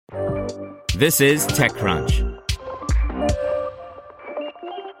This is TechCrunch.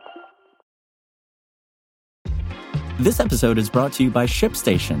 This episode is brought to you by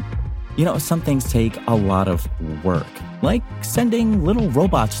ShipStation. You know, some things take a lot of work, like sending little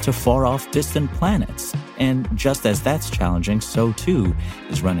robots to far-off distant planets. And just as that's challenging, so too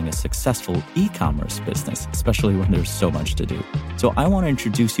is running a successful e-commerce business, especially when there's so much to do. So I want to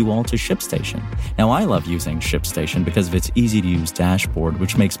introduce you all to ShipStation. Now, I love using ShipStation because of its easy-to-use dashboard,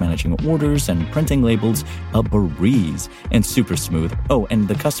 which makes managing orders and printing labels a breeze and super smooth. Oh, and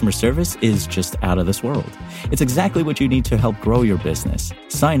the customer service is just out of this world. It's exactly what you need to help grow your business.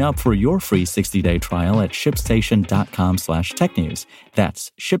 Sign up for your free 60-day trial at ShipStation.com/technews.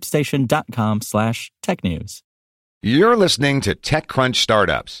 That's ShipStation.com/technews. You're listening to TechCrunch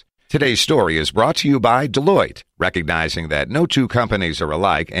Startups. Today's story is brought to you by Deloitte, recognizing that no two companies are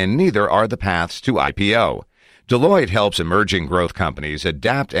alike and neither are the paths to IPO. Deloitte helps emerging growth companies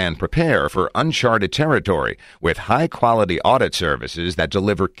adapt and prepare for uncharted territory with high-quality audit services that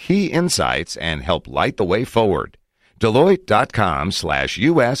deliver key insights and help light the way forward.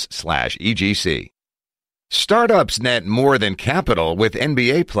 Deloitte.com/US/EGC. Startups net more than capital with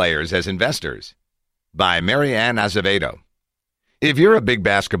NBA players as investors. By Mary Ann Azevedo. If you're a big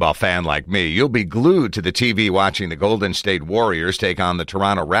basketball fan like me, you'll be glued to the TV watching the Golden State Warriors take on the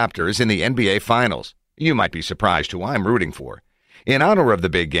Toronto Raptors in the NBA Finals. You might be surprised who I'm rooting for. In honor of the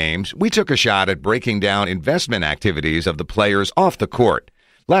big games, we took a shot at breaking down investment activities of the players off the court.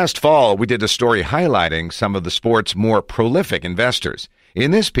 Last fall, we did a story highlighting some of the sport's more prolific investors.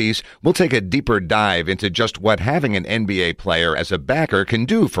 In this piece, we'll take a deeper dive into just what having an NBA player as a backer can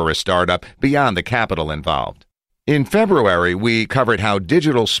do for a startup beyond the capital involved. In February, we covered how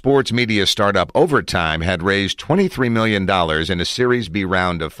digital sports media startup Overtime had raised $23 million in a Series B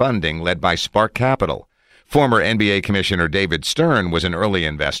round of funding led by Spark Capital. Former NBA Commissioner David Stern was an early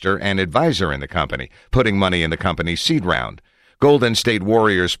investor and advisor in the company, putting money in the company's seed round. Golden State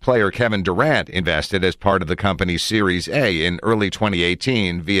Warriors player Kevin Durant invested as part of the company's Series A in early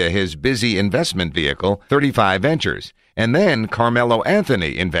 2018 via his busy investment vehicle, 35 Ventures. And then Carmelo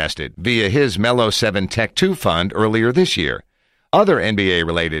Anthony invested via his Melo 7 Tech 2 fund earlier this year. Other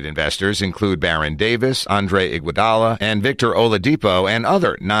NBA-related investors include Baron Davis, Andre Iguodala, and Victor Oladipo, and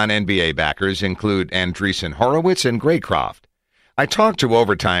other non-NBA backers include Andreessen Horowitz and Graycroft. I talked to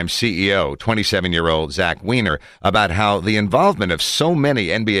Overtime CEO, 27-year-old Zach Weiner, about how the involvement of so many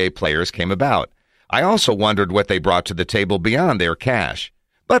NBA players came about. I also wondered what they brought to the table beyond their cash.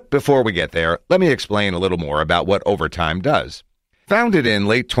 But before we get there, let me explain a little more about what Overtime does. Founded in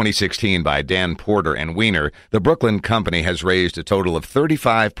late 2016 by Dan Porter and Weiner, the Brooklyn company has raised a total of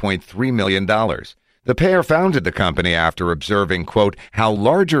 $35.3 million. The pair founded the company after observing, quote, how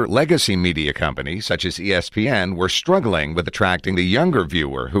larger legacy media companies such as ESPN were struggling with attracting the younger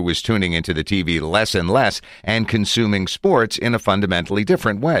viewer who was tuning into the TV less and less and consuming sports in a fundamentally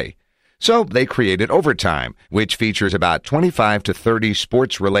different way. So they created Overtime, which features about 25 to 30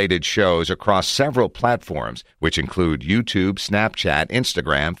 sports-related shows across several platforms, which include YouTube, Snapchat,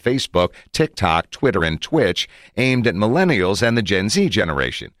 Instagram, Facebook, TikTok, Twitter, and Twitch, aimed at millennials and the Gen Z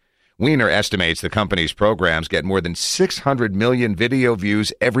generation. Weiner estimates the company's programs get more than 600 million video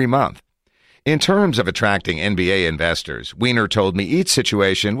views every month. In terms of attracting NBA investors, Weiner told me each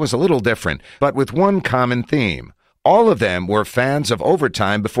situation was a little different, but with one common theme. All of them were fans of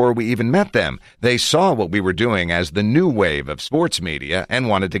Overtime before we even met them. They saw what we were doing as the new wave of sports media and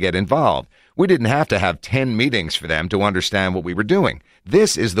wanted to get involved. We didn't have to have 10 meetings for them to understand what we were doing.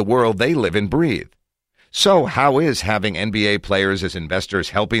 This is the world they live and breathe. So how is having NBA players as investors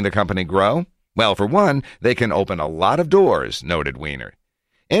helping the company grow? Well, for one, they can open a lot of doors, noted Weiner.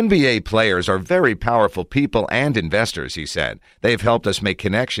 NBA players are very powerful people and investors, he said. They've helped us make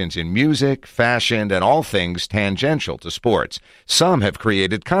connections in music, fashion, and all things tangential to sports. Some have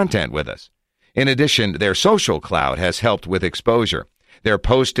created content with us. In addition, their social clout has helped with exposure. Their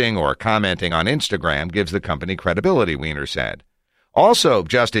posting or commenting on Instagram gives the company credibility, Weiner said. Also,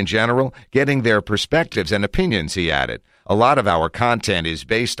 just in general, getting their perspectives and opinions, he added. A lot of our content is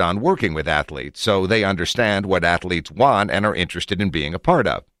based on working with athletes, so they understand what athletes want and are interested in being a part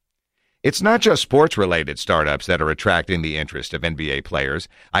of. It's not just sports-related startups that are attracting the interest of NBA players.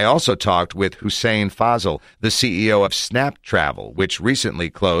 I also talked with Hussein Fazil, the CEO of Snap Travel, which recently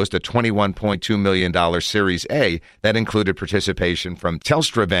closed a $21.2 million Series A that included participation from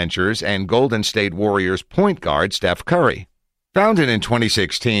Telstra Ventures and Golden State Warriors point guard Steph Curry. Founded in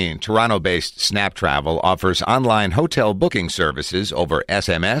 2016, Toronto-based Snap Travel offers online hotel booking services over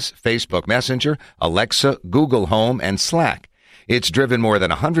SMS, Facebook Messenger, Alexa, Google Home, and Slack. It's driven more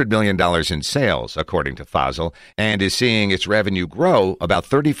than $100 million in sales, according to Fazal, and is seeing its revenue grow about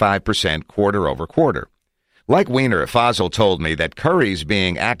 35% quarter over quarter. Like Weiner, Fazal told me that Curry's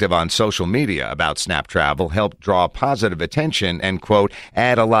being active on social media about Snap Travel helped draw positive attention and, quote,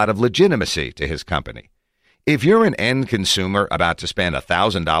 add a lot of legitimacy to his company. If you're an end consumer about to spend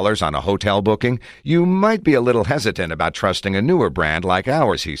 $1,000 on a hotel booking, you might be a little hesitant about trusting a newer brand like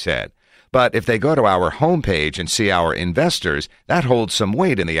ours, he said. But if they go to our homepage and see our investors, that holds some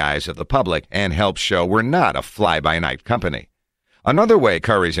weight in the eyes of the public and helps show we're not a fly-by-night company. Another way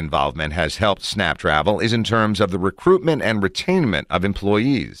Curry's involvement has helped Snap Travel is in terms of the recruitment and retainment of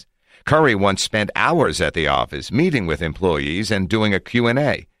employees. Curry once spent hours at the office meeting with employees and doing a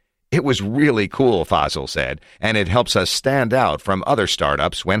Q&A. It was really cool, Fazal said, and it helps us stand out from other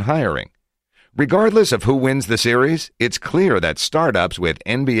startups when hiring. Regardless of who wins the series, it's clear that startups with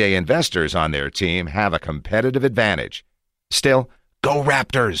NBA investors on their team have a competitive advantage. Still, go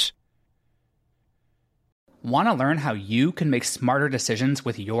Raptors! Want to learn how you can make smarter decisions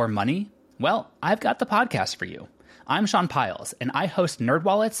with your money? Well, I've got the podcast for you. I'm Sean Piles, and I host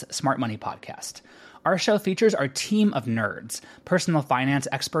NerdWallet's Smart Money Podcast. Our show features our team of nerds, personal finance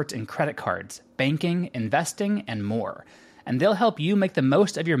experts in credit cards, banking, investing, and more. And they'll help you make the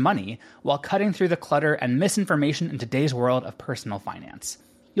most of your money while cutting through the clutter and misinformation in today's world of personal finance.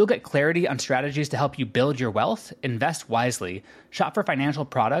 You'll get clarity on strategies to help you build your wealth, invest wisely, shop for financial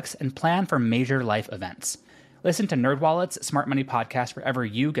products, and plan for major life events. Listen to NerdWallet's Smart Money Podcast wherever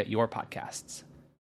you get your podcasts.